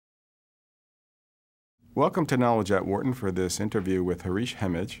Welcome to Knowledge at Wharton for this interview with Harish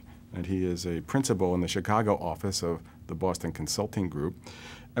Hemmige, and he is a principal in the Chicago office of the Boston Consulting Group.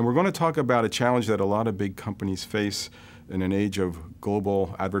 And we're going to talk about a challenge that a lot of big companies face in an age of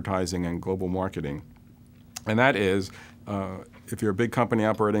global advertising and global marketing. And that is, if you're a big company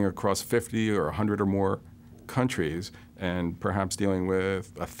operating across 50 or 100 or more countries and perhaps dealing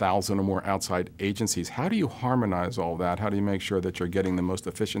with 1,000 or more outside agencies, how do you harmonize all that? How do you make sure that you're getting the most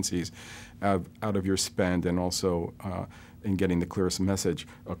efficiencies out of your spend and also in getting the clearest message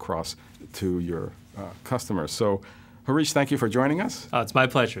across to your customers? So, Harish, thank you for joining us. Oh, it's my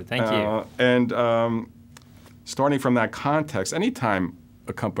pleasure. Thank you. And starting from that context, anytime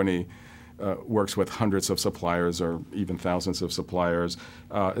a company works with hundreds of suppliers or even thousands of suppliers,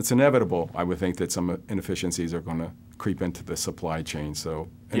 it's inevitable, I would think, that some inefficiencies are going to creep into the supply chain. So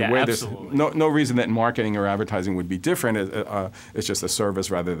in a way, absolutely. There's no reason that marketing or advertising would be different. It's just a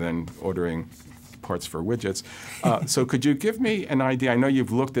service rather than ordering parts for widgets. So could you give me an idea? I know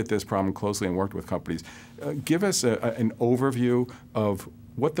you've looked at this problem closely and worked with companies. Give us an overview of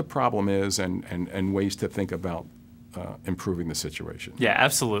what the problem is and ways to think about improving the situation. Yeah,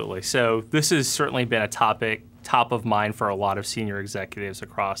 absolutely. So this has certainly been a topic top of mind for a lot of senior executives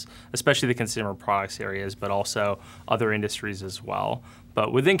across, especially the consumer products areas, but also other industries as well.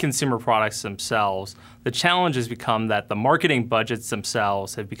 But within consumer products themselves, the challenge has become that the marketing budgets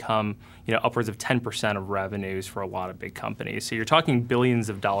themselves have become, upwards of 10% of revenues for a lot of big companies. So you're talking billions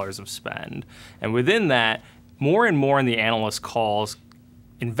of dollars of spend. And within that, more and more in the analyst calls,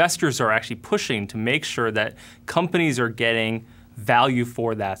 investors are actually pushing to make sure that companies are getting value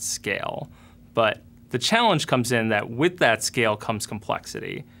for that scale. But the challenge comes in that with that scale comes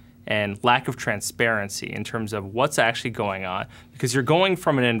complexity and lack of transparency in terms of what's actually going on, because you're going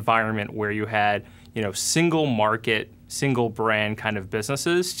from an environment where you had, single market, single brand kind of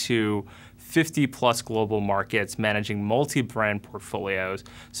businesses to 50 plus global markets managing multi-brand portfolios.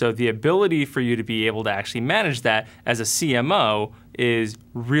 So the ability for you to be able to actually manage that as a CMO is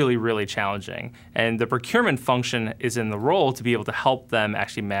really, really challenging. And the procurement function is in the role to be able to help them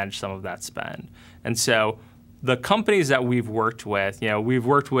actually manage some of that spend. And so the companies that we've worked with, we've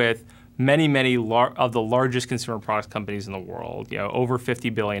worked with many of the largest consumer products companies in the world, over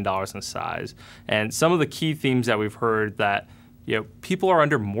 $50 billion in size. And some of the key themes that we've heard that people are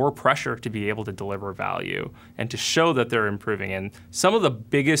under more pressure to be able to deliver value and to show that they're improving. And some of the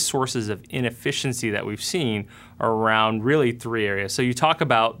biggest sources of inefficiency that we've seen are around really three areas. So you talk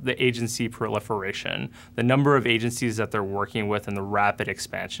about the agency proliferation, the number of agencies that they're working with and the rapid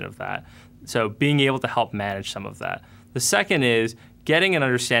expansion of that. So being able to help manage some of that. The second is getting an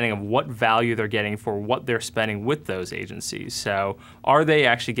understanding of what value they're getting for what they're spending with those agencies. So are they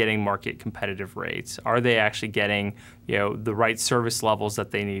actually getting market competitive rates? Are they actually getting the right service levels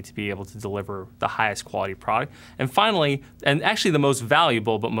that they need to be able to deliver the highest quality product? And finally, and actually the most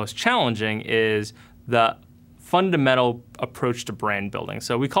valuable but most challenging, is the fundamental approach to brand building.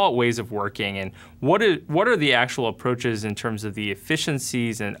 So we call it ways of working, and what are the actual approaches in terms of the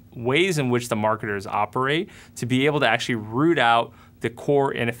efficiencies and ways in which the marketers operate to be able to actually root out the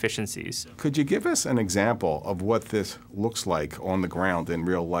core inefficiencies. Could you give us an example of what this looks like on the ground in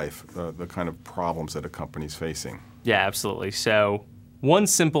real life, the kind of problems that a company's facing? Yeah, absolutely. So one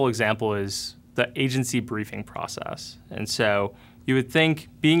simple example is the agency briefing process. And so you would think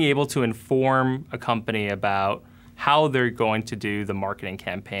being able to inform a company about how they're going to do the marketing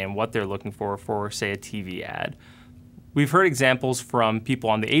campaign, what they're looking for, say, a TV ad. We've heard examples from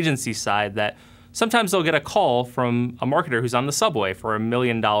people on the agency side that sometimes they'll get a call from a marketer who's on the subway for $1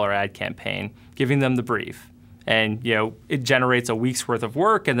 million ad campaign, giving them the brief. And it generates a week's worth of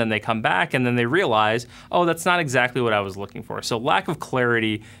work, and then they come back and then they realize, oh, that's not exactly what I was looking for. So lack of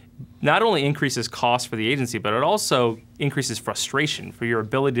clarity not only increases cost for the agency, but it also increases frustration for your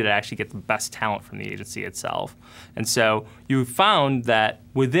ability to actually get the best talent from the agency itself. And so you found that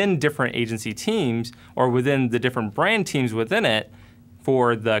within different agency teams or within the different brand teams within it,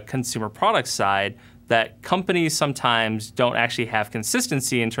 for the consumer products side, that companies sometimes don't actually have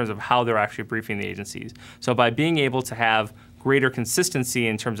consistency in terms of how they're actually briefing the agencies. So by being able to have greater consistency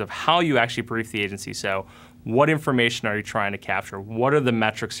in terms of how you actually brief the agency, so what information are you trying to capture? What are the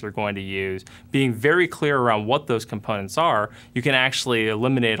metrics you're going to use? Being very clear around what those components are, you can actually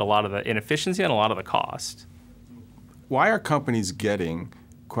eliminate a lot of the inefficiency and a lot of the cost. Why are companies getting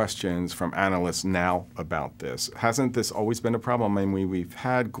questions from analysts now about this? Hasn't this always been a problem? I mean, we've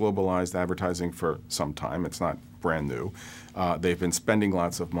had globalized advertising for some time. It's not brand new. They've been spending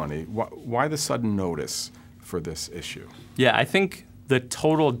lots of money. Why the sudden notice for this issue? Yeah, I think the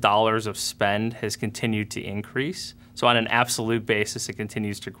total dollars of spend has continued to increase. So on an absolute basis, it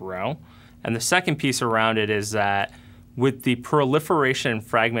continues to grow. And the second piece around it is that with the proliferation and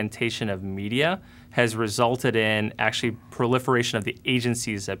fragmentation of media has resulted in actually proliferation of the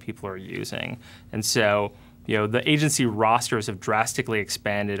agencies that people are using. And so, the agency rosters have drastically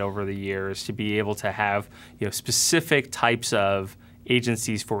expanded over the years to be able to have, specific types of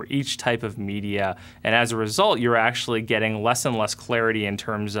agencies for each type of media. And as a result, you're actually getting less and less clarity in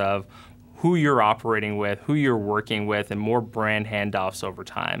terms of who you're operating with, who you're working with, and more brand handoffs over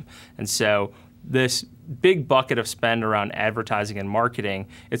time. And so this big bucket of spend around advertising and marketing,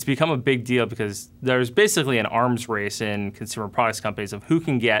 it's become a big deal because there's basically an arms race in consumer products companies of who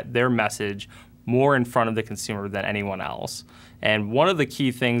can get their message more in front of the consumer than anyone else. And one of the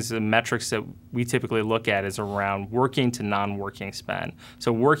key things, the metrics that we typically look at is around working to non-working spend.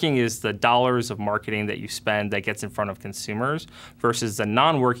 So working is the dollars of marketing that you spend that gets in front of consumers versus the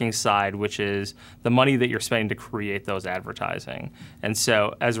non-working side, which is the money that you're spending to create those advertising. And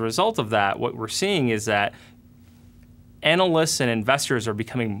so as a result of that, what we're seeing is that analysts and investors are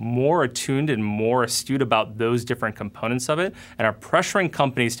becoming more attuned and more astute about those different components of it and are pressuring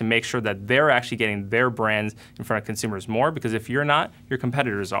companies to make sure that they're actually getting their brands in front of consumers more, because if you're not, your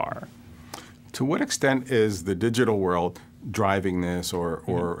competitors are. To what extent is the digital world driving this,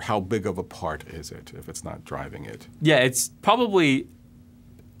 or how big of a part is it if it's not driving it? Yeah, it's probably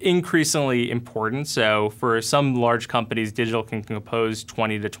increasingly important. So for some large companies, digital can compose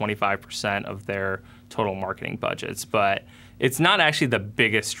 20 to 25% of their total marketing budgets, but it's not actually the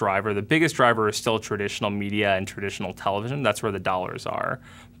biggest driver. The biggest driver is still traditional media and traditional television. That's where the dollars are.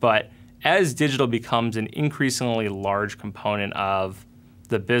 But as digital becomes an increasingly large component of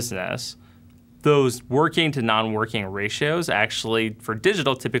the business, those working to non-working ratios actually, for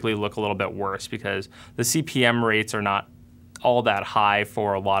digital, typically look a little bit worse because the CPM rates are not all that high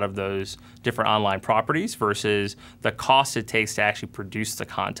for a lot of those different online properties versus the cost it takes to actually produce the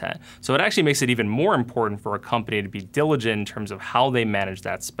content. So it actually makes it even more important for a company to be diligent in terms of how they manage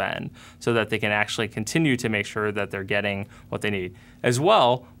that spend so that they can actually continue to make sure that they're getting what they need. As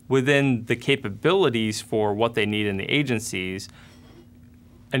well, within the capabilities for what they need in the agencies,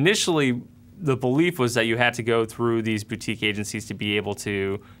 initially the belief was that you had to go through these boutique agencies to be able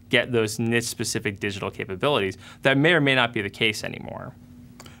to get those niche-specific digital capabilities. That may or may not be the case anymore.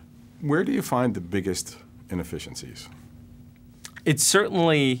 Where do you find the biggest inefficiencies? It's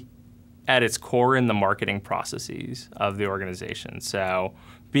certainly at its core in the marketing processes of the organization. So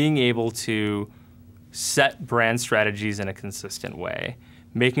being able to set brand strategies in a consistent way,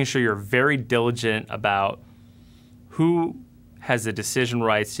 making sure you're very diligent about who has the decision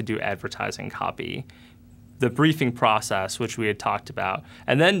rights to do advertising copy, the briefing process, which we had talked about,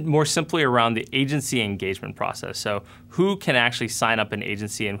 and then more simply around the agency engagement process. So who can actually sign up an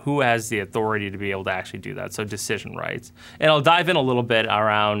agency and who has the authority to be able to actually do that, so decision rights. And I'll dive in a little bit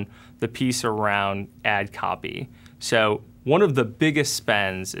around the piece around ad copy. So one of the biggest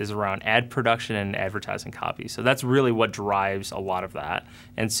spends is around ad production and advertising copy. So that's really what drives a lot of that.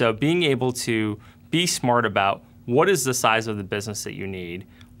 And so being able to be smart about what is the size of the business that you need?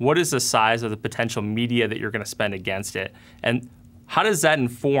 What is the size of the potential media that you're going to spend against it? And how does that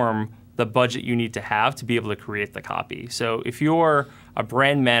inform the budget you need to have to be able to create the copy? So if you're a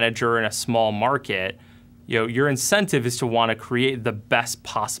brand manager in a small market, your incentive is to want to create the best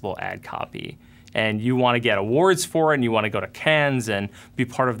possible ad copy. And you want to get awards for it, and you want to go to Cannes and be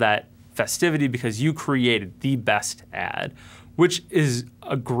part of that festivity because you created the best ad, which is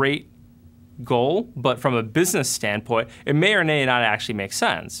a great goal, but from a business standpoint, it may or may not actually make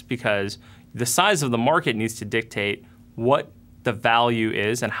sense because the size of the market needs to dictate what the value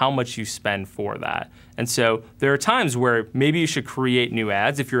is and how much you spend for that. And so there are times where maybe you should create new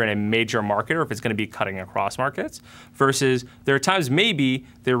ads if you're in a major market or if it's going to be cutting across markets, versus there are times maybe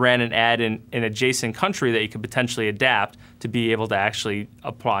they ran an ad in an adjacent country that you could potentially adapt to be able to actually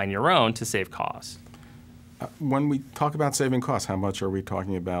apply on your own to save costs. When we talk about saving costs, how much are we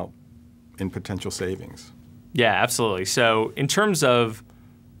talking about in potential savings? Yeah, absolutely. So in terms of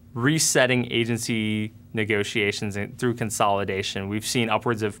resetting agency negotiations through consolidation, we've seen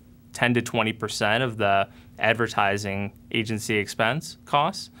upwards of 10 to 20% of the advertising agency expense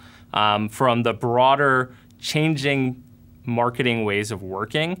costs. From the broader changing marketing ways of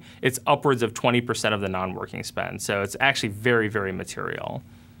working, it's upwards of 20% of the non-working spend. So it's actually very, very material.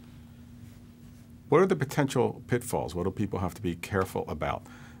 What are the potential pitfalls? What do people have to be careful about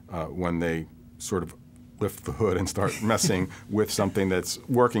when they sort of lift the hood and start messing with something that's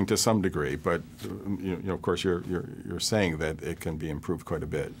working to some degree, but of course you're saying that it can be improved quite a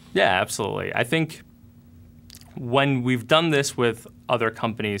bit. Yeah, absolutely. I think when we've done this with other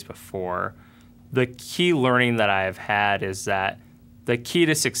companies before, the key learning that I have had is that the key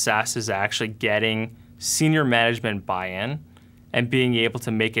to success is actually getting senior management buy-in and being able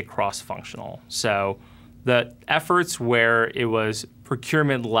to make it cross-functional. So the efforts where it was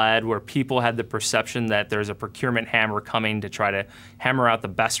procurement-led, where people had the perception that there's a procurement hammer coming to try to hammer out the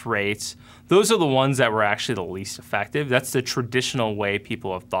best rates, those are the ones that were actually the least effective. That's the traditional way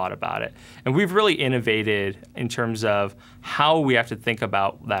people have thought about it. And we've really innovated in terms of how we have to think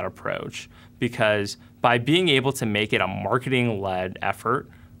about that approach, because by being able to make it a marketing-led effort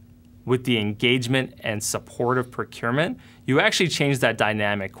with the engagement and support of procurement, you actually change that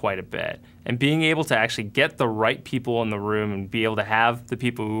dynamic quite a bit. And being able to actually get the right people in the room and be able to have the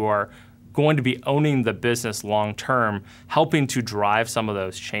people who are going to be owning the business long term, helping to drive some of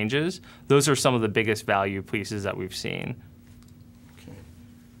those changes, those are some of the biggest value pieces that we've seen. Okay.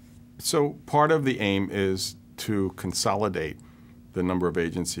 So part of the aim is to consolidate the number of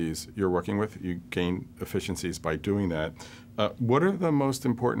agencies you're working with. You gain efficiencies by doing that. What are the most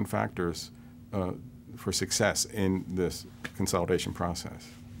important factors for success in this consolidation process?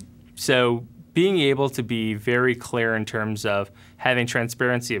 So being able to be very clear in terms of having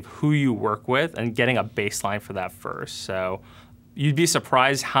transparency of who you work with and getting a baseline for that first. So you'd be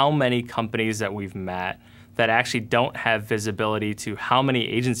surprised how many companies that we've met that actually don't have visibility to how many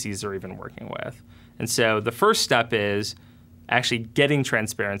agencies they're even working with. And so the first step is actually getting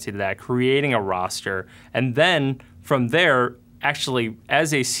transparency to that, creating a roster, and then from there, actually,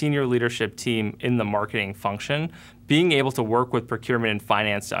 as a senior leadership team in the marketing function, being able to work with procurement and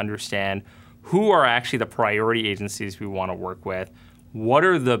finance to understand who are actually the priority agencies we want to work with, what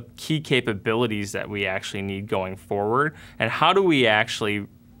are the key capabilities that we actually need going forward, and how do we actually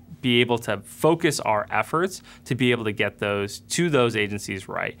be able to focus our efforts to be able to get those to those agencies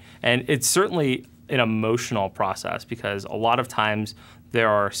right. And it's certainly an emotional process, because a lot of times there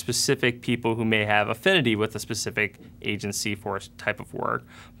are specific people who may have affinity with a specific agency for a type of work.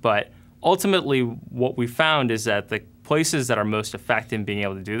 But ultimately, what we found is that the places that are most effective in being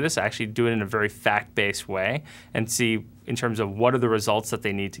able to do this actually do it in a very fact-based way and see in terms of what are the results that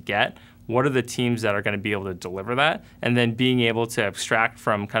they need to get, what are the teams that are going to be able to deliver that, and then being able to abstract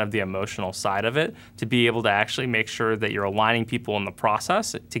from kind of the emotional side of it to be able to actually make sure that you're aligning people in the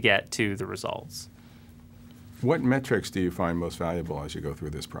process to get to the results. What metrics do you find most valuable as you go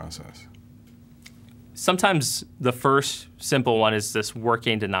through this process? Sometimes the first simple one is this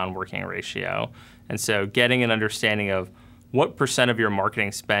working to non-working ratio. And so getting an understanding of what % of your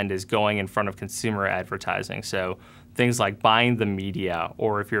marketing spend is going in front of consumer advertising. So things like buying the media,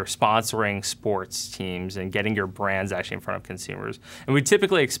 or if you're sponsoring sports teams and getting your brands actually in front of consumers. And we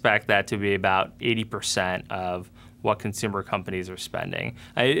typically expect that to be about 80% of what consumer companies are spending.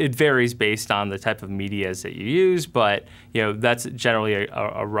 It varies based on the type of medias that you use, but that's generally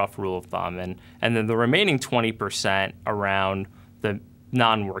a rough rule of thumb. And then the remaining 20% around the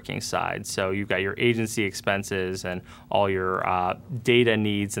non-working side. So you've got your agency expenses and all your data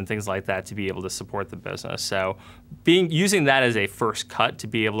needs and things like that to be able to support the business. So using that as a first cut to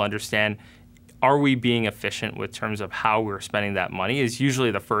be able to understand, are we being efficient with terms of how we're spending that money, is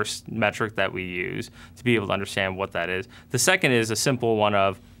usually the first metric that we use to be able to understand what that is. The second is a simple one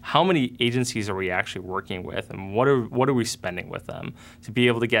of how many agencies are we actually working with, and what are we spending with them, to be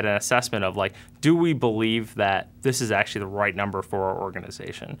able to get an assessment of, like, do we believe that this is actually the right number for our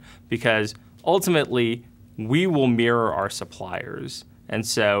organization? Because ultimately, we will mirror our suppliers. And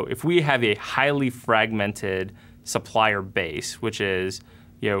so if we have a highly fragmented supplier base, which is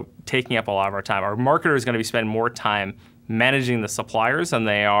taking up a lot of our time, our marketer is going to be spending more time managing the suppliers than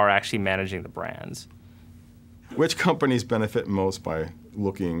they are actually managing the brands. Which companies benefit most by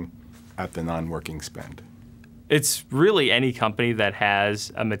looking at the non-working spend? It's really any company that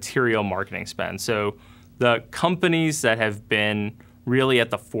has a material marketing spend. So the companies that have been really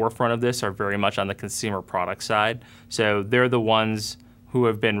at the forefront of this are very much on the consumer product side. So they're the ones who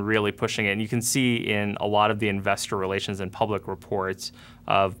have been really pushing it. And you can see in a lot of the investor relations and public reports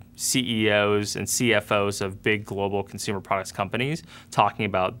of CEOs and CFOs of big global consumer products companies talking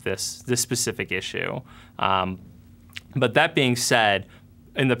about this specific issue. But that being said,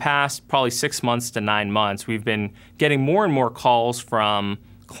 in the past probably 6 months to 9 months, we've been getting more and more calls from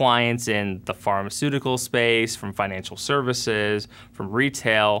clients in the pharmaceutical space, from financial services, from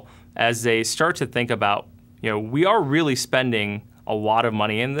retail, as they start to think about, we are really spending a lot of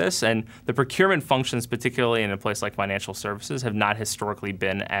money in this, and the procurement functions, particularly in a place like financial services, have not historically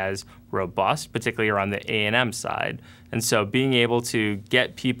been as robust, particularly around the A&M side. And so being able to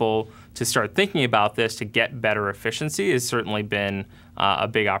get people to start thinking about this to get better efficiency has certainly been a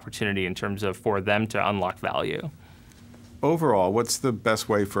big opportunity in terms of for them to unlock value. Overall, what's the best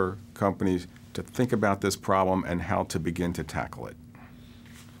way for companies to think about this problem and how to begin to tackle it?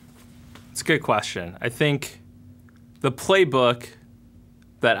 It's a good question. I think the playbook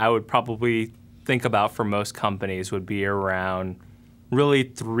that I would probably think about for most companies would be around really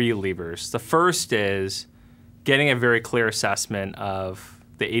 3 levers. The first is getting a very clear assessment of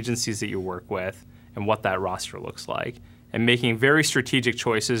the agencies that you work with and what that roster looks like, and making very strategic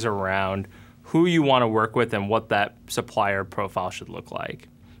choices around who you want to work with and what that supplier profile should look like.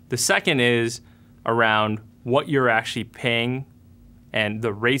 The second is around what you're actually paying and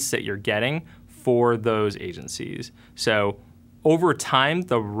the rates that you're getting for those agencies. So over time,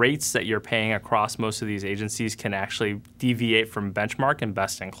 the rates that you're paying across most of these agencies can actually deviate from benchmark and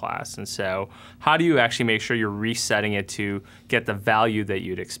best in class. And so how do you actually make sure you're resetting it to get the value that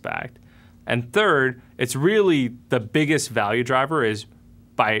you'd expect? And third, it's really the biggest value driver is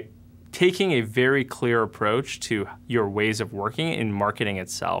by taking a very clear approach to your ways of working in marketing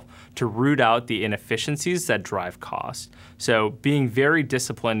itself to root out the inefficiencies that drive cost. So being very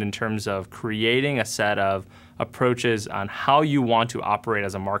disciplined in terms of creating a set of approaches on how you want to operate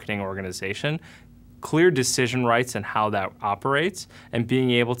as a marketing organization, clear decision rights and how that operates, and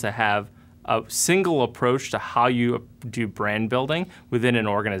being able to have a single approach to how you do brand building within an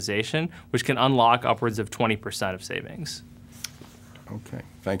organization, which can unlock upwards of 20% of savings. Okay,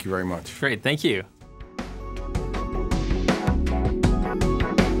 thank you very much. Great, thank you.